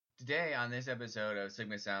Today on this episode of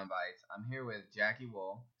Sigma Soundbites, I'm here with Jackie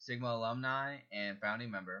Wool, Sigma alumni and founding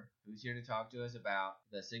member, who's here to talk to us about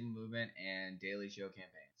the Sigma movement and Daily Show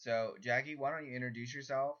campaign. So, Jackie, why don't you introduce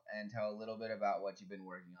yourself and tell a little bit about what you've been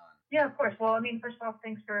working on? Yeah, of course. Well, first off,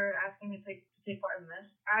 thanks for asking me to take part in this.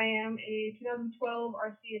 I am a 2012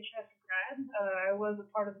 RCHS grad. I was a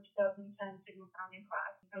part of the 2010 Sigma founding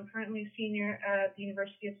class. I'm currently a senior at the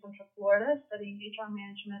University of Central Florida, studying HR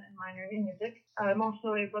management and minoring in music. I'm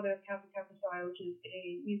also a brother of Kappa Kappa Psi, which is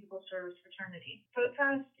a musical service fraternity. For the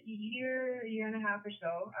past year and a half or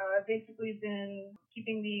so, I've basically been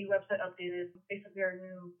keeping the website updated, basically our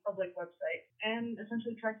new public website, and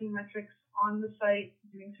essentially tracking metrics on the site,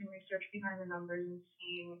 doing some research behind the numbers, and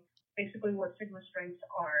seeing basically what Sigma strengths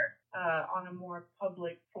are on a more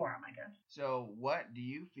public forum, I guess. So, what do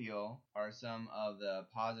you feel are some of the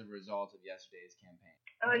positive results of yesterday's campaign?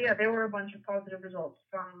 Yeah, there were a bunch of positive results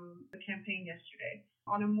from the campaign yesterday.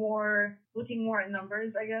 Looking more at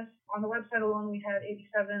numbers, I guess. On the website alone, we had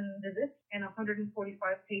 87 visits and 145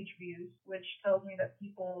 page views, which tells me that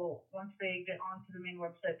people, once they get onto the main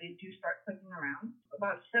website, they do start clicking around.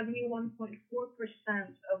 About 71.4%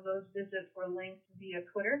 of those visits were linked via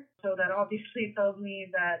Twitter. So that obviously tells me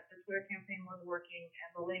that the Twitter campaign was working, and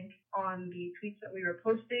the link on the tweets that we were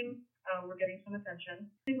posting were getting some attention.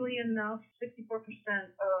 Interestingly enough, 64%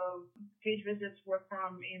 of page visits were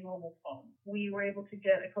from a mobile phone. We were able to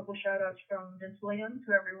get a couple shout-outs from Vince Williams,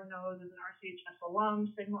 who everyone knows is an RCHS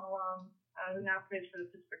alum, Sigma alum, who now plays for the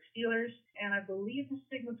Pittsburgh Steelers. And I believe the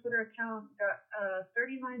Sigma Twitter account got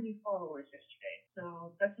 39 new followers yesterday.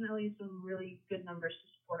 So definitely some really good numbers to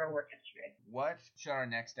support our work yesterday. What should our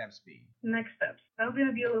next steps be? Next steps. That was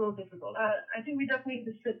going to be a little difficult. I think we definitely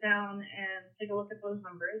need to sit down and take a look at those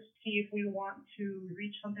numbers, see if we want to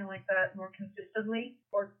reach something like that more consistently,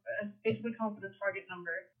 or basically come up with a target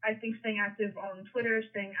number. I think staying active on Twitter,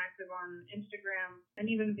 staying active on Instagram,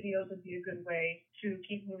 and even videos would be a good way to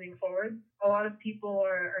keep moving forward. A lot of people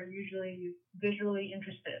are usually visually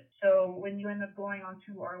interested. So when you end up going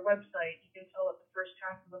onto our website, you can tell that the first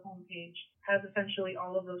half of the homepage has essentially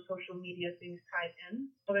all of those social media things tied in.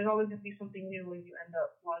 So there's always going to be something new when you end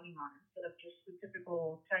up logging on instead of just the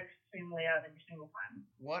typical text, same layout every single time.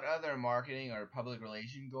 What other marketing or public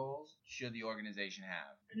relation goals should the organization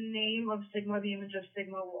have? The name of Sigma, the image of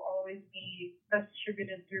Sigma, will always be best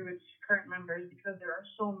distributed through its current members because there are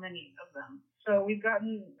so many of them. So we've had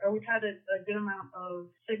a good amount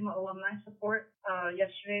of Sigma alumni support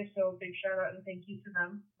yesterday, so big shout out and thank you to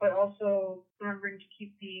them. But also remembering to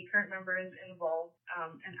keep the current members involved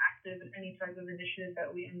and active in any type of initiative that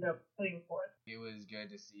we end up putting forth. It was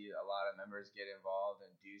good to see a lot of members get involved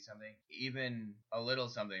and do something, even a little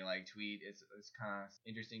something like tweet. It's kind of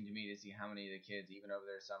interesting to me to see how many of the kids, even over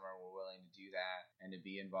their summer, were willing to do that and to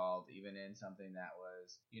be involved, even in something that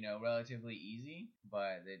was, relatively easy,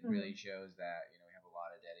 but it really shows that, we have a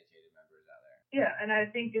lot of dedicated members out there. Yeah, and I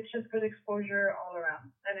think it's just good exposure all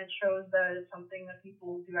around, and it shows that it's something that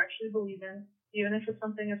people do actually believe in, even if it's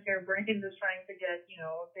something as harebrained as trying to get,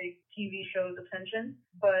 a big TV show's attention.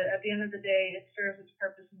 But at the end of the day, it serves its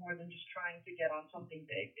purpose more than just trying to get on something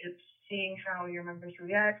big. It's seeing how your members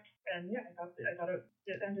react, and yeah, I thought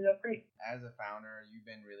it ended up great. As a founder, you've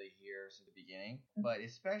been really here since the beginning, but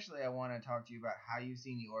especially I want to talk to you about how you've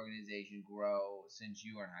seen the organization grow since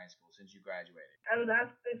you were in high school, since you graduated. I was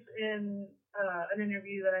asked this in an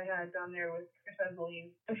interview that I had down there with Chris, I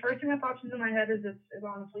believe. The first thing that pops into my head is it's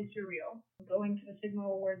honestly surreal. Going to the Sigma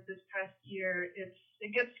Awards this past year, it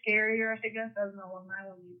gets scarier, I guess, as an alumni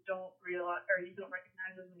when you don't realize or you don't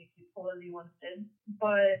recognize as many people as you once did.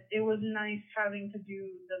 But it was nice having to do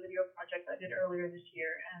the video project I did earlier this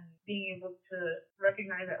year and being able to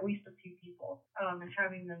recognize at least a few people and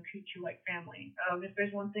having them treat you like family. If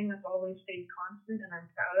there's one thing that's always stayed constant, and I'm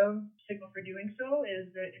proud of Sigma for doing so, is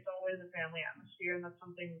that it's always a family atmosphere, and that's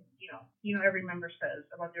something every member says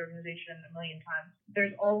about the organization a million times.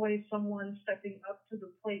 There's always someone stepping up to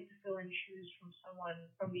the plate to fill in shoes from someone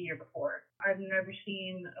from the year before. I've never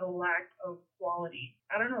seen a lack of quality.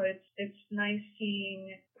 I don't know, it's nice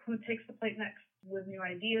seeing who takes the plate next with new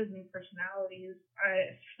ideas, new personalities.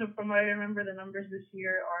 From what I remember, the numbers this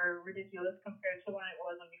year are ridiculous compared to when it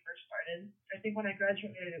was when we first started. I think when I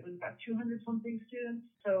graduated, it was about 200 something students.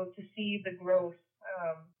 So to see the growth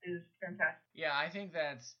is fantastic. Yeah, I think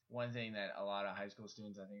that's one thing that a lot of high school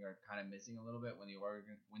students I think are kind of missing a little bit when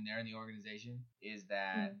they're in the organization is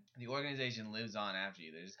that Mm. the organization lives on after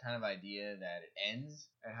you. There's this kind of idea that it ends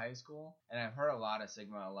at high school, and I've heard a lot of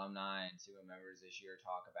Sigma alumni and Sigma members this year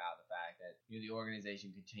talk about the fact that the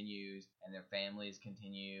organization continues and their families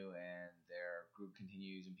continue and their group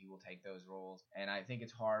continues and people take those roles. And I think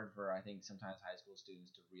it's hard for I think sometimes high school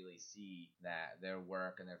students to really see that their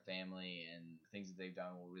work and their family and things that they've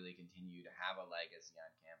done will really continue to have a legacy on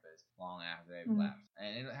campus long after they've Mm. left.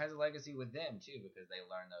 And it has a legacy with them too because they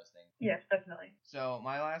learn those things. Yes, definitely. So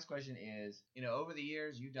my last question is, over the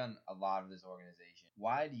years you've done a lot of this organization.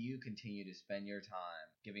 Why do you continue to spend your time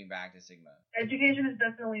giving back to Sigma? Education is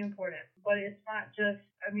definitely important, but it's not just,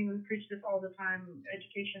 I mean, we preach this all the time.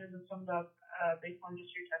 Education isn't summed up based on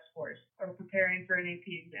just your test scores or preparing for an AP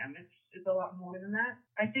exam. It's a lot more than that.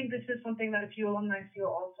 I think this is something that a few alumni feel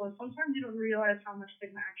also. Sometimes you don't realize how much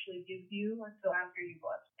Sigma actually gives you until after you've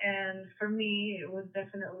left. And for me, it was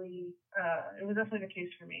definitely the case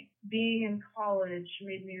for me. Being in college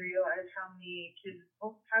made me realize how many kids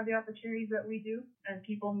don't have the opportunities that we do, and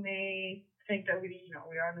people may think that we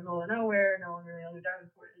are in the middle of nowhere, no one really knows who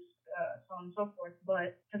Davenport is, so on and so forth.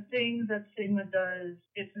 But the things that Sigma does,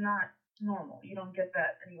 it's not normal. You don't get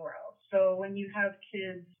that anywhere else. So when you have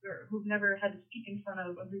kids who've never had to speak in front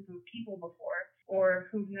of a group of people before, or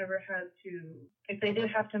who've never had to, if they did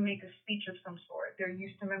have to make a speech of some sort, they're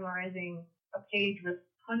used to memorizing a page with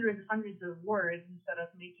hundreds of words instead of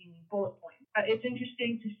making bullet points. It's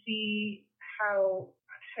interesting to see how,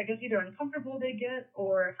 I guess, either uncomfortable they get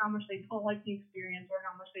or how much they don't like the experience or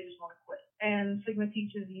how much they just want to quit. And Sigma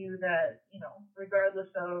teaches you that, regardless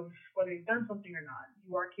of whether you've done something or not,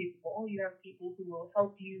 you are capable. You have people who will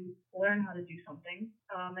help you learn how to do something,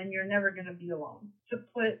 and you're never going to be alone. To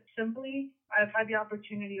put simply, I've had the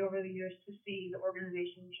opportunity over the years to see the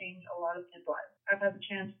organization change a lot of kids' lives. I've had the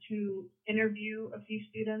chance to interview a few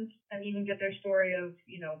students and even get their story of,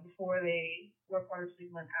 before they were part of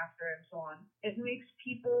Sigma and after and so on. It makes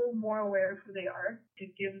people more aware of who they are. It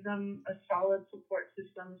gives them a solid support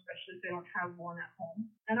system, especially if they don't have one at home.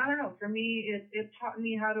 And I don't know, for me, it taught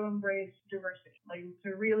me how to embrace diversity, like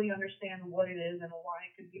to really understand what it is and why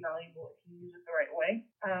it could be valuable if you use it the right way.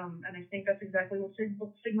 And I think that's exactly what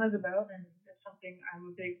Sigma is about, and it's something I'm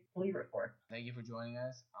a big believer for. Thank you for joining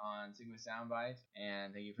us on Sigma Soundbites,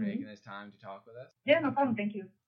 and thank you for Mm-hmm. taking this time to talk with us. Yeah, no problem. Thank you.